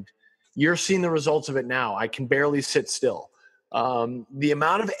 and you're seeing the results of it now. I can barely sit still. The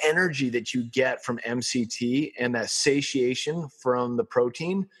amount of energy that you get from MCT and that satiation from the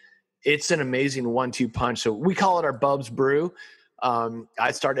protein, it's an amazing 1-2 punch. So we call it our BUBS brew.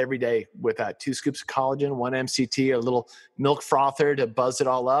 I start every day with that 2 scoops of collagen, 1 MCT, a little milk frother to buzz it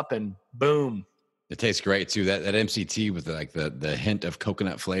all up, and boom. It tastes great too. That MCT with the hint of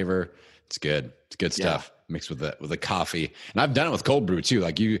coconut flavor. It's good. It's good stuff. Mixed with the coffee. And I've done it with cold brew too.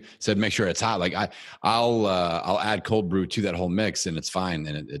 Like you said, make sure it's hot. Like I'll add cold brew to that whole mix, and it's fine,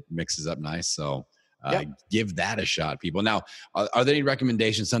 and it mixes up nice. So give that a shot, people. Now, are there any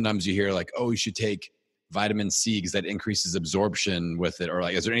recommendations? Sometimes you hear like, oh, you should take vitamin C because that increases absorption with it, or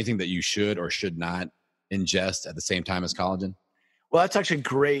like, is there anything that you should or should not ingest at the same time as collagen? Well, that's actually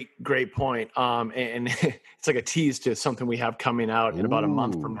a great point. And it's like a tease to something we have coming out in about a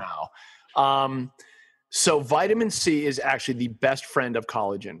month from now. So vitamin C is actually the best friend of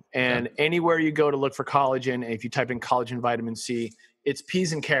collagen. And anywhere you go to look for collagen, if you type in collagen vitamin C, it's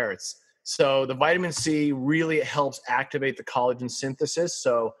peas and carrots. So the vitamin C really helps activate the collagen synthesis.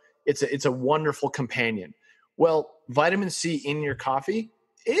 So it's a wonderful companion. Well, vitamin C in your coffee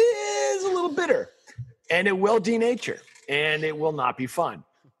is a little bitter, and it will denature, and it will not be fun.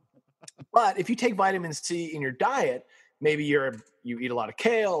 But if you take vitamin C in your diet, maybe you eat a lot of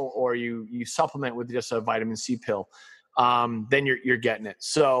kale, or you supplement with just a vitamin C pill, then you're getting it.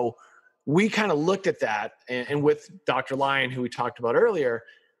 So we kind of looked at that, and with Dr. Lyon, who we talked about earlier,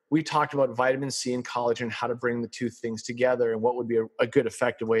 we talked about vitamin C and collagen, how to bring the two things together, and what would be a good,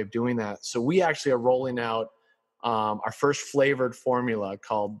 effective way of doing that. So we actually are rolling out our first flavored formula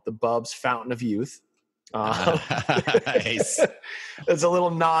called the BUBS Fountain of Youth. Nice. It's a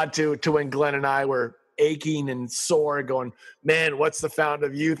little nod to when Glenn and I were aching and sore, going, man, what's the Fountain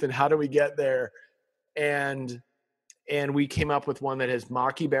of Youth and how do we get there? And we came up with one that has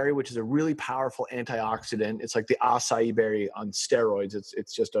maki berry, which is a really powerful antioxidant. It's like the acai berry on steroids.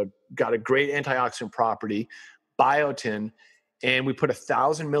 It's just got a great antioxidant property, biotin, and we put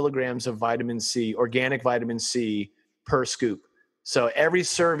 1,000 milligrams of vitamin C, organic vitamin C, per scoop. So every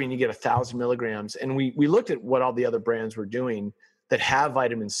serving you get 1,000 milligrams. And we looked at what all the other brands were doing that have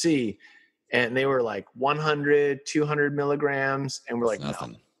vitamin C, and they were like 100, 200 milligrams, and we're like,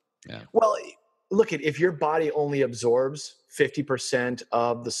 nothing. No. Yeah. Well, look at, if your body only absorbs 50%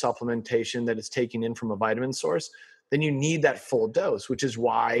 of the supplementation that it's taking in from a vitamin source, then you need that full dose, which is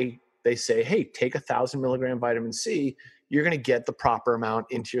why they say, hey, take 1,000 milligram vitamin C. You're going to get the proper amount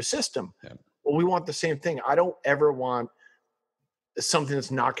into your system. Yeah. Well, we want the same thing. I don't ever want something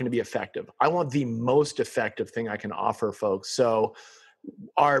that's not going to be effective. I want the most effective thing I can offer folks. So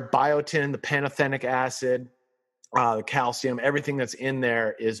our biotin, the pantothenic acid, the calcium, everything that's in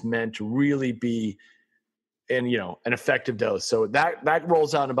there is meant to really be in, an effective dose. So that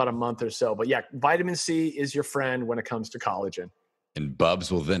rolls out in about a month or so. But yeah, vitamin C is your friend when it comes to collagen. And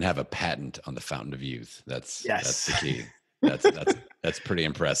Bubs will then have a patent on the fountain of youth. That's the key. That's pretty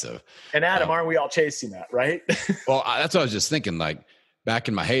impressive. And Adam, aren't we all chasing that, right? Well, that's what I was just thinking. Like back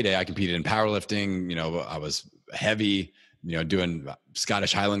in my heyday, I competed in powerlifting. I was heavy, doing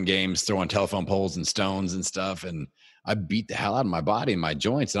Scottish Highland games, throwing telephone poles and stones and stuff. And I beat the hell out of my body and my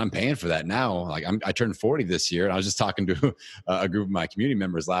joints, and I'm paying for that now. Like I turned 40 this year, and I was just talking to a group of my community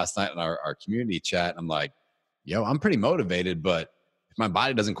members last night in our community chat. And I'm like, I'm pretty motivated, but if my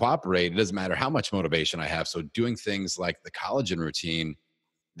body doesn't cooperate, it doesn't matter how much motivation I have. So doing things like the collagen routine,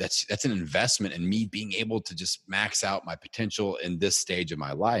 that's an investment in me being able to just max out my potential in this stage of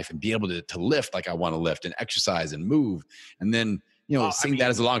my life and be able to lift like I want to lift and exercise and move. And then, seeing that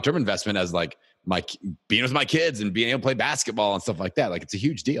as a long-term investment as like being with my kids and being able to play basketball and stuff like that. Like it's a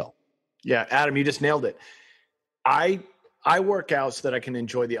huge deal. Yeah. Adam, you just nailed it. I work out so that I can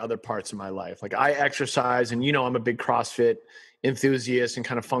enjoy the other parts of my life. Like I exercise and, I'm a big CrossFit enthusiast and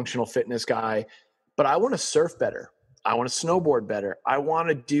kind of functional fitness guy, but I want to surf better. I want to snowboard better. I want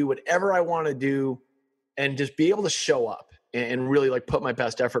to do whatever I want to do and just be able to show up and really like put my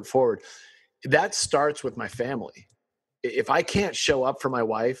best effort forward. That starts with my family. If I can't show up for my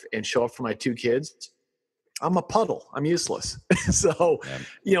wife and show up for my two kids, I'm a puddle. I'm useless. So,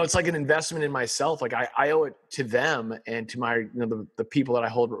 it's like an investment in myself. Like I owe it to them and to my, the people that I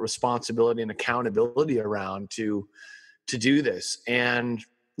hold responsibility and accountability around to do this. And,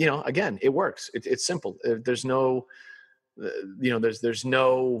 again, it works. It's simple. There's no, there's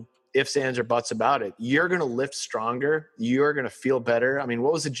no ifs, ands, or buts about it. You're going to lift stronger. You're going to feel better. I mean,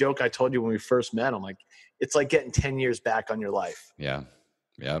 what was the joke I told you when we first met? I'm like, it's like getting 10 years back on your life. Yeah.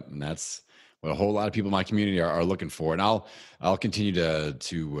 Yeah. And that's what a whole lot of people in my community are looking for. And I'll continue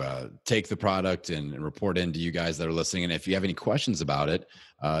to take the product and report in to you guys that are listening. And if you have any questions about it,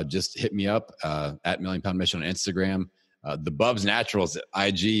 just hit me up at Million Pound Mission on Instagram. The BUBS Naturals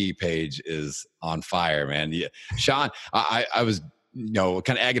IG page is on fire, man. Sean, I was, kind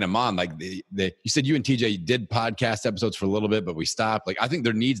of egging him on. Like you said, you and TJ did podcast episodes for a little bit, but we stopped. Like I think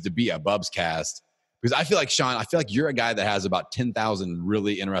there needs to be a BUBS cast because I feel like Sean, you're a guy that has about 10,000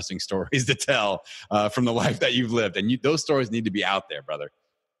 really interesting stories to tell from the life that you've lived, and those stories need to be out there, brother.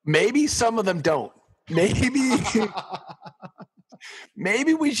 Maybe some of them don't. Maybe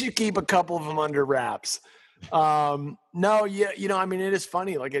we should keep a couple of them under wraps. No, yeah, it is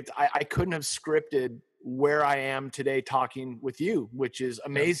funny. Like I couldn't have scripted where I am today talking with you, which is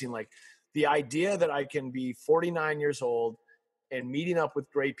amazing. Yeah. Like the idea that I can be 49 years old and meeting up with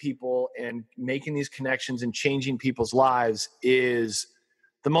great people and making these connections and changing people's lives is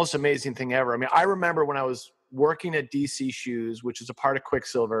the most amazing thing ever. I mean, I remember when I was working at DC Shoes, which is a part of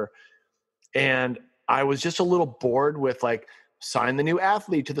Quicksilver, and I was just a little bored with like, sign the new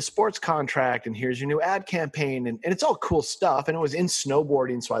athlete to the sports contract and here's your new ad campaign. And it's all cool stuff. And it was in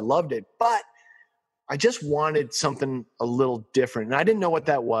snowboarding, so I loved it. But I just wanted something a little different. And I didn't know what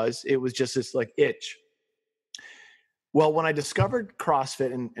that was. It was just this like itch. Well, when I discovered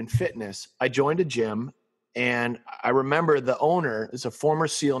CrossFit and fitness, I joined a gym. And I remember the owner is a former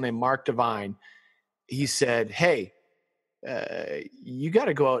SEAL named Mark Devine. He said, hey, you got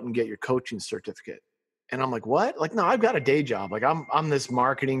to go out and get your coaching certificate. And I'm like, what? Like, no, I've got a day job. Like I'm this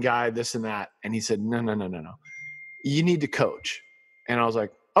marketing guy, this and that. And he said, no. You need to coach. And I was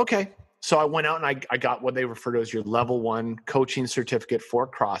like, okay. So I went out and I got what they refer to as your level 1 coaching certificate for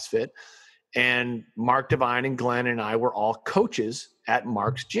CrossFit. And Mark Devine and Glenn and I were all coaches at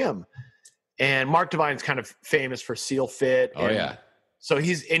Mark's gym. And Mark Devine's kind of famous for SEAL Fit. Oh, yeah. So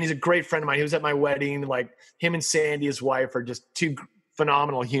he's a great friend of mine. He was at my wedding. Like him and Sandy, his wife, are just two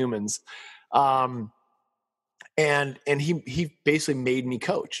phenomenal humans. And he basically made me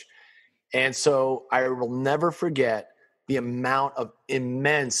coach. And so I will never forget the amount of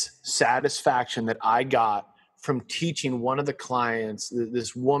immense satisfaction that I got from teaching one of the clients,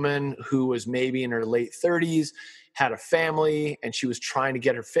 this woman who was maybe in her late 30s, had a family, and she was trying to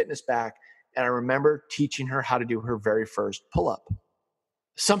get her fitness back. And I remember teaching her how to do her very first pull-up.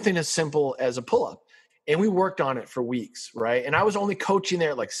 Something as simple as a pull-up. And we worked on it for weeks, right? And I was only coaching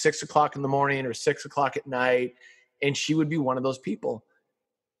there at like 6 o'clock in the morning or 6 o'clock at night. And she would be one of those people.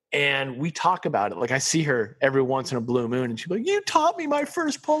 And we talk about it. Like I see her every once in a blue moon and she's like, you taught me my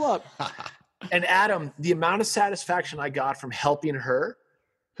first pull-up. And Adam, the amount of satisfaction I got from helping her,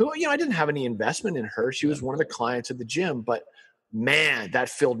 who, I didn't have any investment in her. She was one of the clients at the gym, but man, that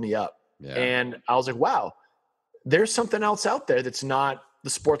filled me up. Yeah. And I was like, wow, there's something else out there that's not the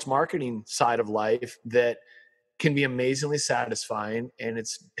sports marketing side of life that can be amazingly satisfying, and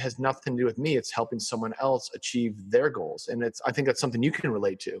has nothing to do with me. It's helping someone else achieve their goals. And I think that's something you can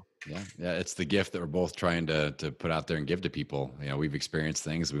relate to. Yeah. Yeah. It's the gift that we're both trying to put out there and give to people. We've experienced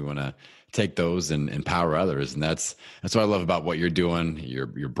things. We want to take those and empower others. And that's what I love about what you're doing,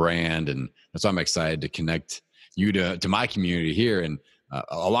 your brand. And that's why I'm excited to connect you to my community here. And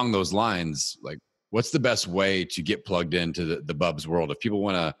along those lines, like, what's the best way to get plugged into the BUBS world? If people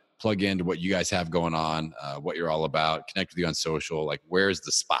want to plug into what you guys have going on, what you're all about, connect with you on social, like, where's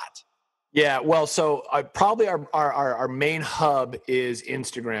the spot? Yeah, well, so probably our main hub is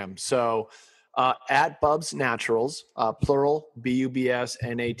Instagram. So at BUBS Naturals, plural, BUBS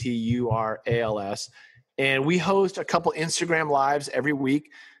Naturals. And we host a couple Instagram lives every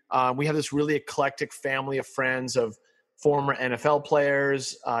week. We have this really eclectic family of friends of former NFL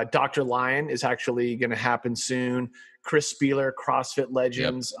players. Dr. Lion is actually going to happen soon. Chris Spieler, CrossFit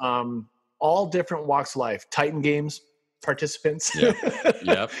legends, all different walks of life. Titan Games participants.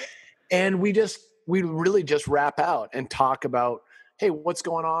 Yep. And we really just wrap out and talk about, hey, what's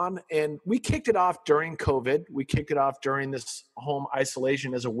going on? And we kicked it off during COVID. We kicked it off during this home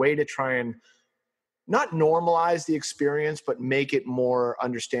isolation as a way to try and not normalize the experience, but make it more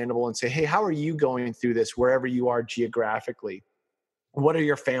understandable and say, hey, how are you going through this wherever you are geographically? What are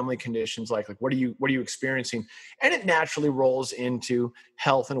your family conditions like? Like, what are you experiencing? And it naturally rolls into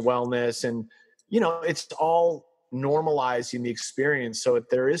health and wellness. And, it's all normalizing the experience. So if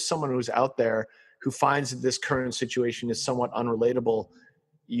there is someone who's out there who finds that this current situation is somewhat unrelatable,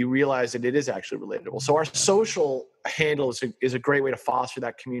 you realize that it is actually relatable. So our social handle is a great way to foster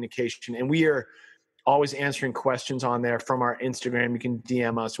that communication. And we are always answering questions on there from our Instagram. You can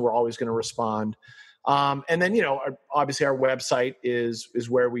DM us. We're always going to respond. And then, obviously our website is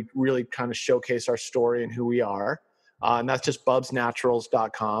where we really kind of showcase our story and who we are. And that's just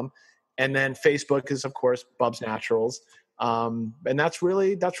bubsnaturals.com. And then Facebook is, of course, BUBS Naturals. And that's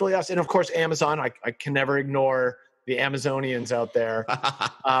really us. And of course, Amazon, I can never ignore the Amazonians out there.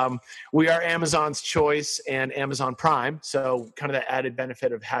 We are Amazon's choice and Amazon Prime. So kind of the added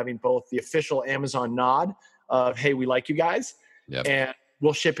benefit of having both the official Amazon nod of, hey, we like you guys, and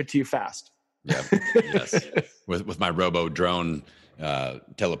we'll ship it to you fast. Yep. Yes. With my robo drone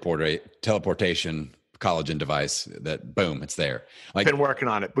teleportation collagen device, that boom, it's there. Like, been working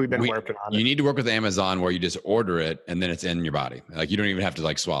on it. We've been working on it. You need to work with Amazon where you just order it and then it's in your body. Like, you don't even have to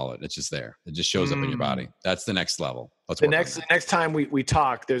like swallow it. It's just there. It just shows up in your body. That's the next level. The next time we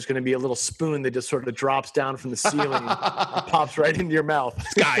talk, there's going to be a little spoon that just sort of drops down from the ceiling and pops right into your mouth.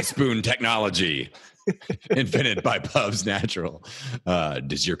 Sky spoon technology. Invented by BUBS Natural.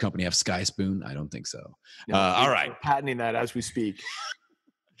 Does your company have Sky Spoon? I don't think so. No, all right. We're patenting that as we speak.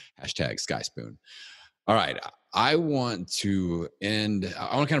 Hashtag Sky Spoon. All right. I want to kind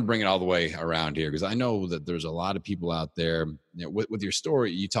of bring it all the way around here, because I know that there's a lot of people out there. With your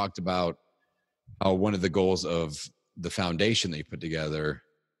story, you talked about how one of the goals of the foundation that you put together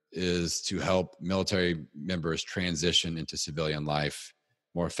is to help military members transition into civilian life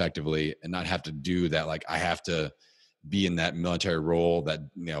more effectively and not have to do that. Like, I have to be in that military role that,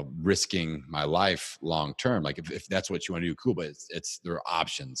 risking my life long-term. Like, if that's what you want to do, cool, but there are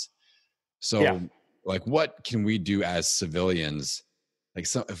options. So like, what can we do as civilians? Like,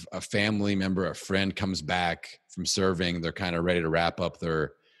 if a family member, a friend comes back from serving, they're kind of ready to wrap up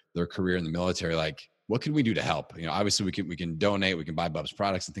their career in the military. Like, what can we do to help? Obviously we can donate, we can buy BUBS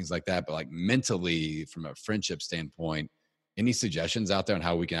products and things like that, but like, mentally, from a friendship standpoint, any suggestions out there on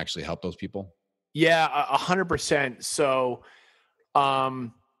how we can actually help those people? Yeah, 100%. So,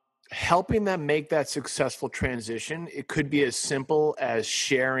 helping them make that successful transition, it could be as simple as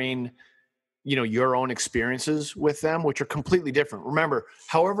sharing, your own experiences with them, which are completely different. Remember,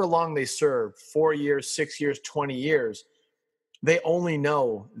 however long they serve, 4 years, 6 years, 20 years, they only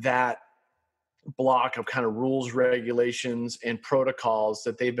know that block of kind of rules, regulations, and protocols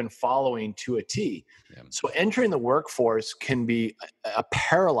that they've been following to a T. Yeah. So entering the workforce can be a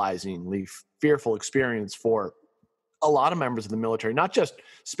paralyzingly fearful experience for a lot of members of the military, not just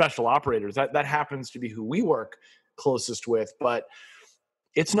special operators. That happens to be who we work closest with, but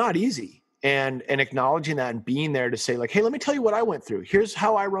it's not easy. And acknowledging that and being there to say, like, hey, let me tell you what I went through. Here's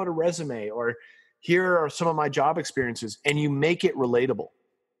how I wrote a resume, or here are some of my job experiences, and you make it relatable.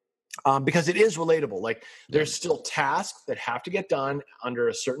 Because it is relatable. Like, there's still tasks that have to get done under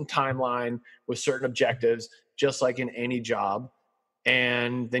a certain timeline with certain objectives, just like in any job.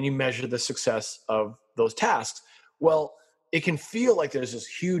 And then you measure the success of those tasks. Well, it can feel like there's this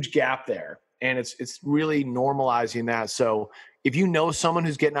huge gap there, and it's really normalizing that. So if you know someone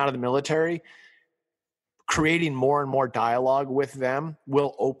who's getting out of the military, creating more and more dialogue with them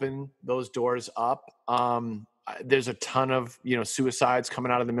will open those doors up. There's a ton of, suicides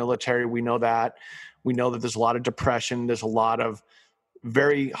coming out of the military. We know that. We know that there's a lot of depression. There's a lot of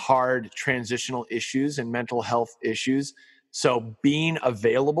very hard transitional issues and mental health issues. So being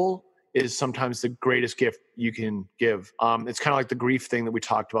available is sometimes the greatest gift you can give. It's kind of like the grief thing that we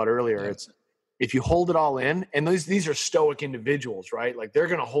talked about earlier. Yeah. It's if you hold it all in, and these are stoic individuals, right? Like they're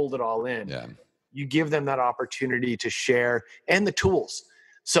going to hold it all in. Yeah. You give them that opportunity to share and the tools.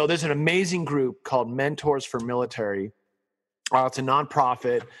 So there's an amazing group called Mentors for Military. It's a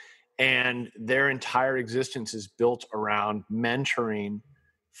nonprofit, and their entire existence is built around mentoring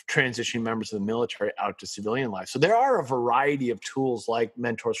transitioning members of the military out to civilian life. So there are a variety of tools like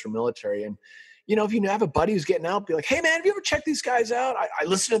Mentors for Military. And, if you have a buddy who's getting out, be like, hey man, have you ever checked these guys out? I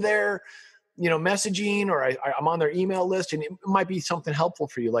listen to their, messaging, or I'm on their email list, and it might be something helpful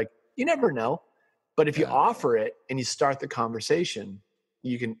for you. Like, you never know. But if you offer it and you start the conversation,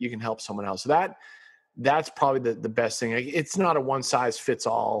 you can help someone else. So that's probably the best thing. It's not a one size fits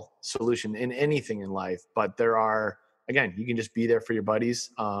all solution in anything in life, but there are, again, you can just be there for your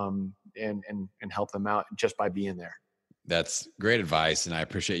buddies, and help them out just by being there. That's great advice. And I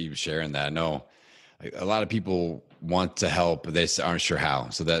appreciate you sharing that. I know a lot of people want to help, but they aren't sure how.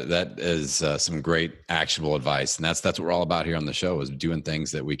 So that is some great actionable advice. And that's what we're all about here on the show, is doing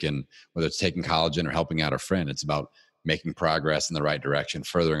things that we can, whether it's taking collagen or helping out a friend. It's about making progress in the right direction,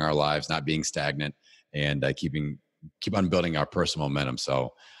 furthering our lives, not being stagnant, and keep on building our personal momentum.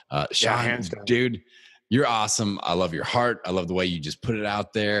 So Sean, dude, you're awesome. I love your heart. I love the way you just put it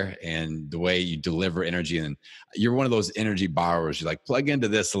out there and the way you deliver energy. And you're one of those energy borrowers. You like plug into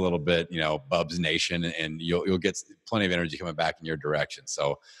this a little bit, BUBS Nation, and you'll get plenty of energy coming back in your direction.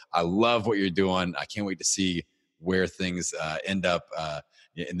 So I love what you're doing. I can't wait to see where things end up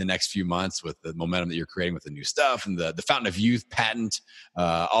in the next few months with the momentum that you're creating with the new stuff and the Fountain of Youth patent,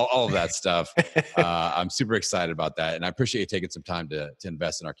 all of that stuff. I'm super excited about that. And I appreciate you taking some time to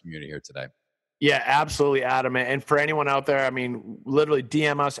invest in our community here today. Yeah, absolutely, Adam. And for anyone out there, literally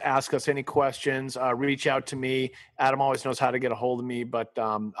DM us, ask us any questions, reach out to me. Adam always knows how to get a hold of me, but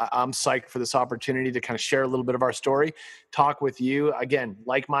I'm psyched for this opportunity to kind of share a little bit of our story, talk with you. Again,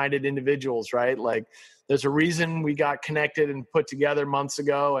 like-minded individuals, right? Like there's a reason we got connected and put together months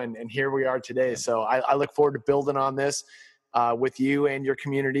ago, and here we are today. So I look forward to building on this with you and your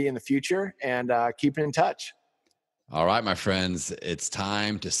community in the future, and keeping in touch. All right, my friends, it's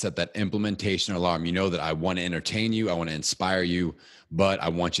time to set that implementation alarm. You know that I want to entertain you, I want to inspire you, but I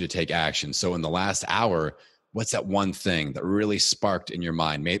want you to take action. So in the last hour, what's that one thing that really sparked in your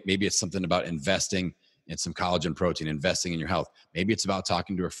mind? Maybe it's something about investing in some collagen protein, investing in your health. Maybe it's about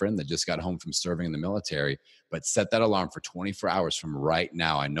talking to a friend that just got home from serving in the military, but set that alarm for 24 hours from right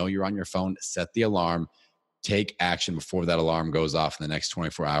now. I know you're on your phone. Set the alarm. Take action before that alarm goes off in the next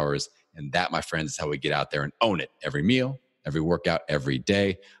 24 hours. And that, my friends, is how we get out there and own it. Every meal, every workout, every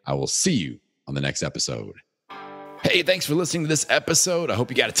day. I will see you on the next episode. Hey, thanks for listening to this episode. I hope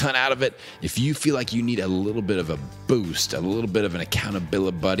you got a ton out of it. If you feel like you need a little bit of a boost, a little bit of an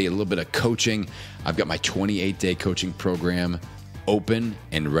accountability buddy, a little bit of coaching, I've got my 28-day coaching program open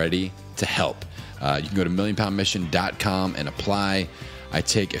and ready to help. You can go to millionpoundmission.com and apply. I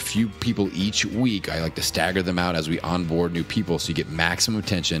take a few people each week. I like to stagger them out as we onboard new people so you get maximum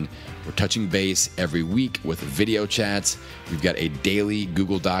attention. We're touching base every week with video chats. We've got a daily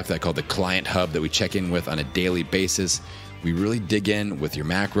Google Doc that I call the Client Hub that we check in with on a daily basis. We really dig in with your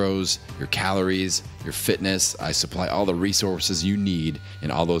macros, your calories, your fitness. I supply all the resources you need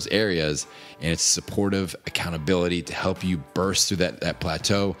in all those areas, and it's supportive accountability to help you burst through that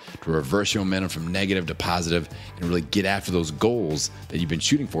plateau, to reverse your momentum from negative to positive, and really get after those goals that you've been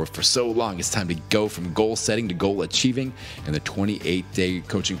shooting for so long. It's time to go from goal setting to goal achieving, and the 28-day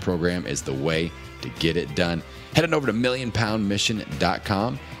coaching program is the way to get it done. Head on over to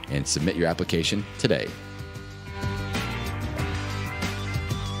millionpoundmission.com and submit your application today.